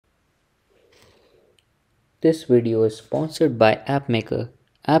This video is sponsored by AppMaker.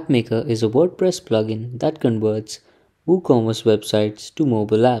 AppMaker is a WordPress plugin that converts WooCommerce websites to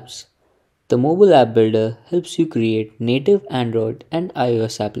mobile apps. The mobile app builder helps you create native Android and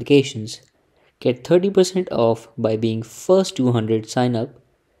iOS applications. Get 30% off by being first 200 sign up.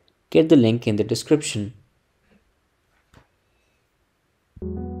 Get the link in the description.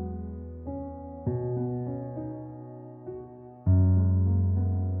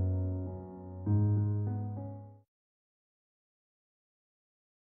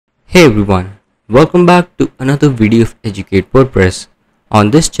 Hey everyone, welcome back to another video of Educate WordPress.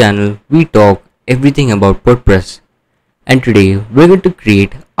 On this channel, we talk everything about WordPress. And today, we're going to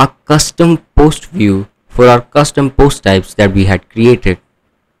create a custom post view for our custom post types that we had created.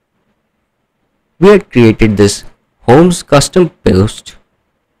 We had created this Homes custom post.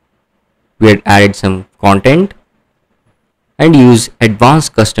 We had added some content and used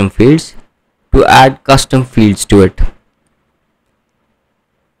advanced custom fields to add custom fields to it.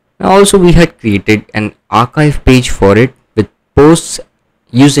 Also, we had created an archive page for it with posts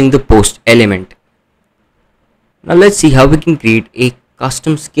using the post element. Now let's see how we can create a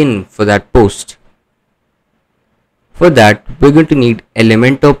custom skin for that post. For that, we're going to need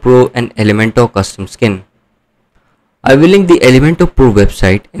Elementor Pro and Elementor custom skin. I will link the Elementor Pro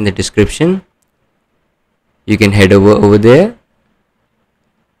website in the description. You can head over there,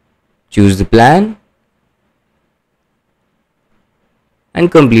 choose the plan, and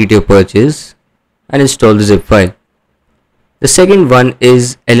complete your purchase and install the zip file. The second one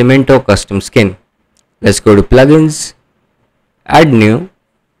is Elementor custom skin. Let's go to plugins, add new,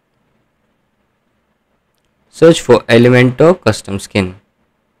 search for Elementor custom skin.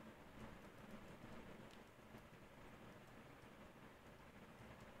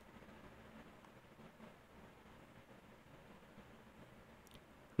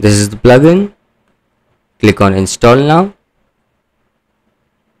 This is the plugin. Click on install now.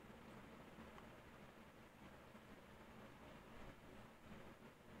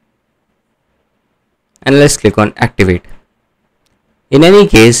 And let's click on activate. In any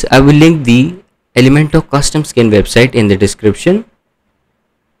case, I will link the Elementor custom skin website in the description.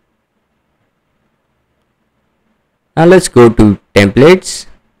 Now let's go to templates,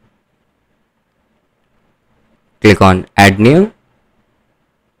 click on add new,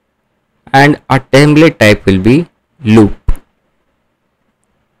 and our template type will be loop.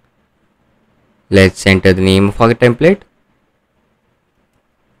 Let's enter the name of our template.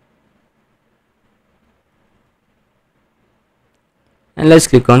 And let's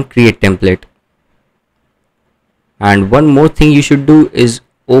click on create template. And one more thing you should do is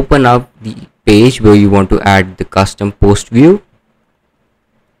open up the page where you want to add the custom post view.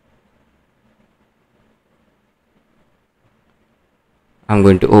 I'm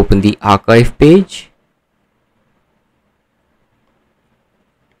going to open the archive page.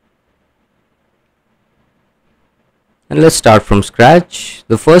 And let's start from scratch.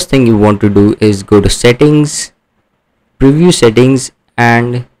 The first thing you want to do is go to settings, preview settings,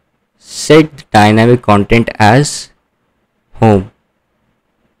 and set the dynamic content as home.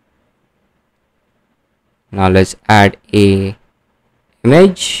 Now let's add a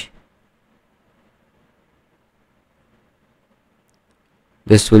image.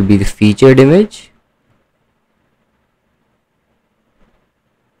 This will be the featured image.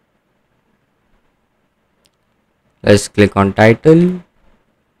 Let's click on title,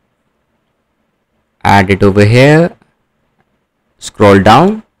 add it over here. Scroll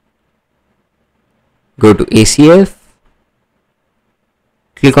down, go to ACF,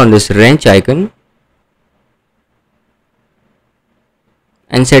 click on this wrench icon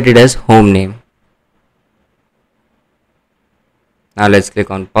and set it as home name. Now let's click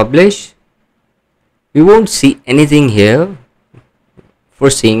on publish. We won't see anything here.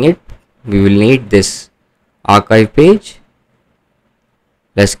 For seeing it, we will need this archive page.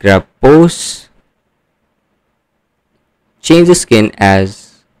 Let's grab posts. Change the skin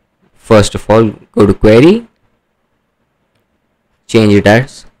as, first of all, go to query, change it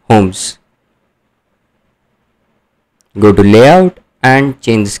as homes. Go to layout and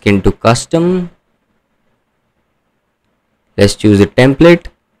change the skin to custom. Let's choose a template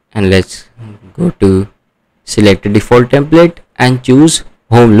and let's go to select a default template and choose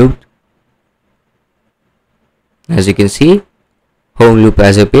home loop. As you can see, home loop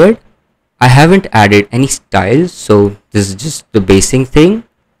has appeared. I haven't added any styles, so this is just the basic thing,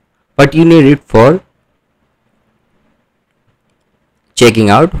 but you need it for checking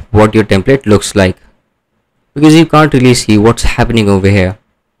out what your template looks like, because you can't really see what's happening over here.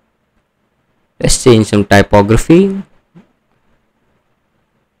 Let's change some typography.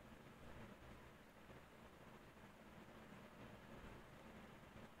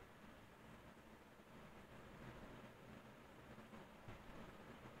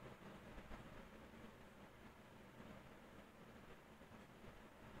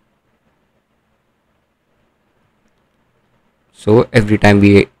 So every time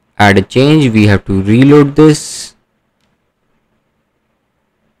we add a change, we have to reload this.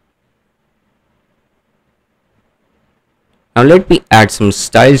 Now let me add some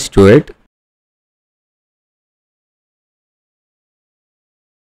styles to it.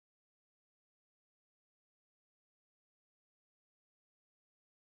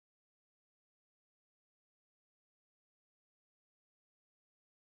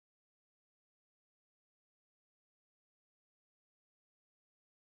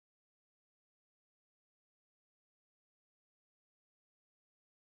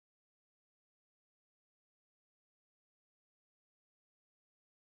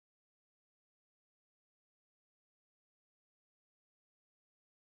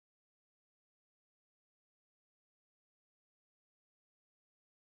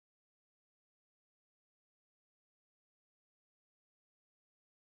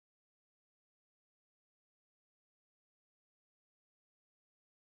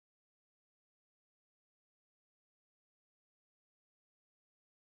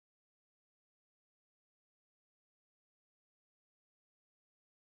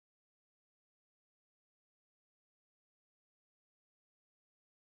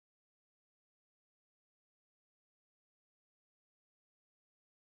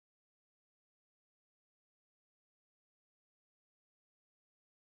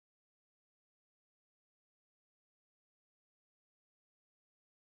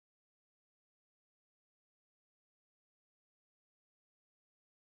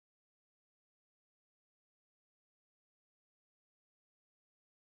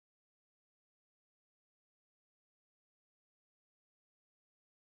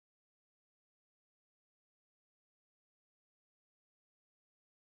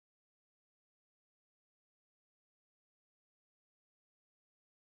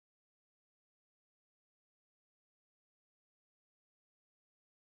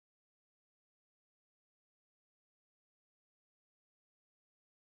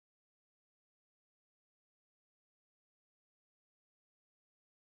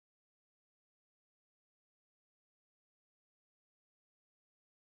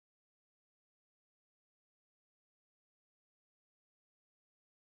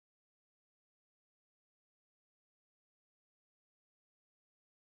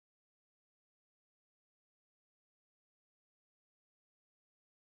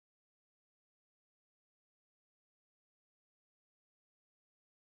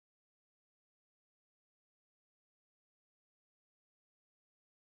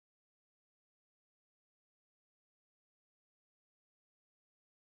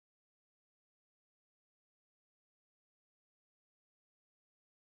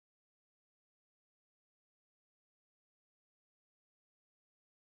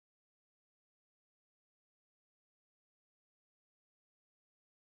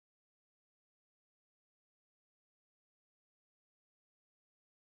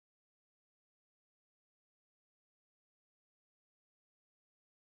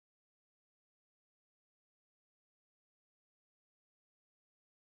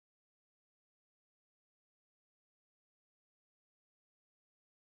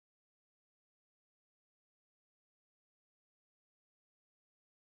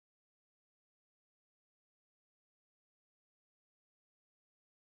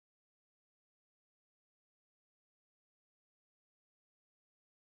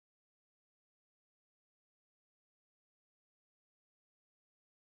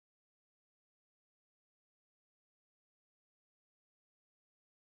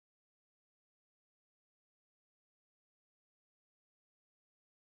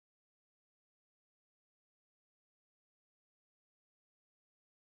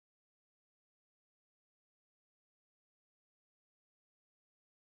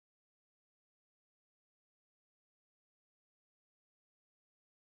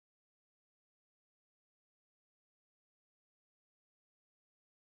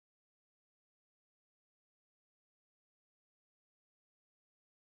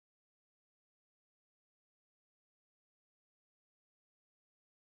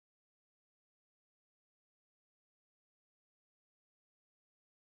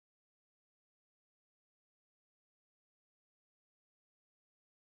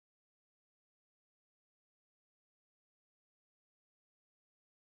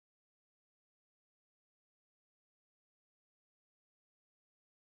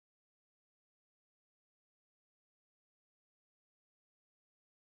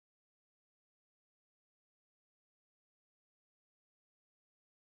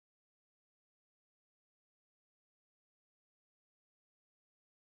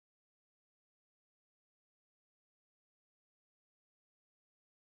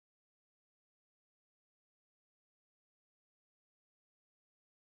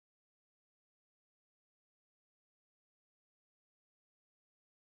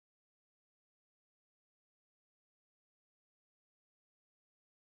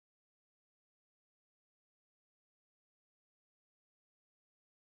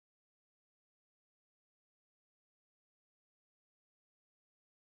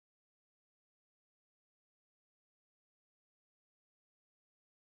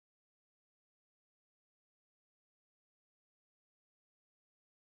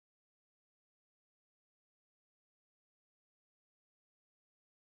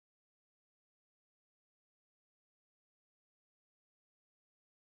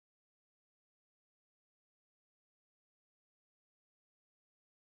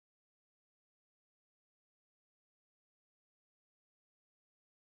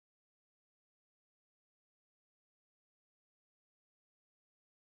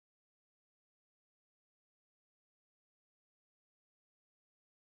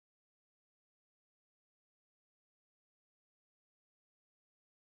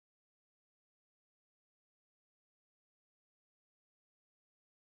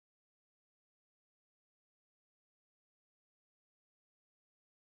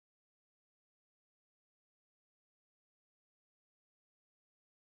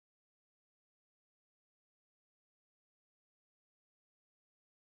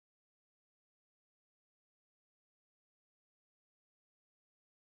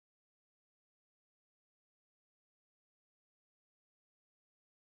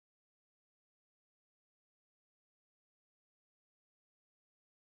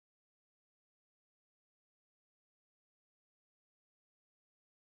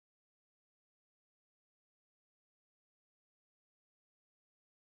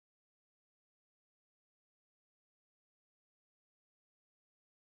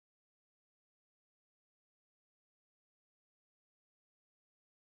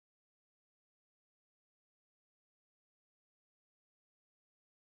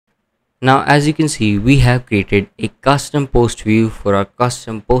 Now as you can see, we have created a custom post view for our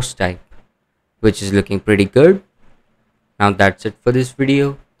custom post type, which is looking pretty good. Now that's it for this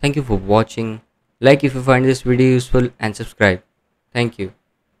video. Thank you for watching. Like if you find this video useful and subscribe. Thank you.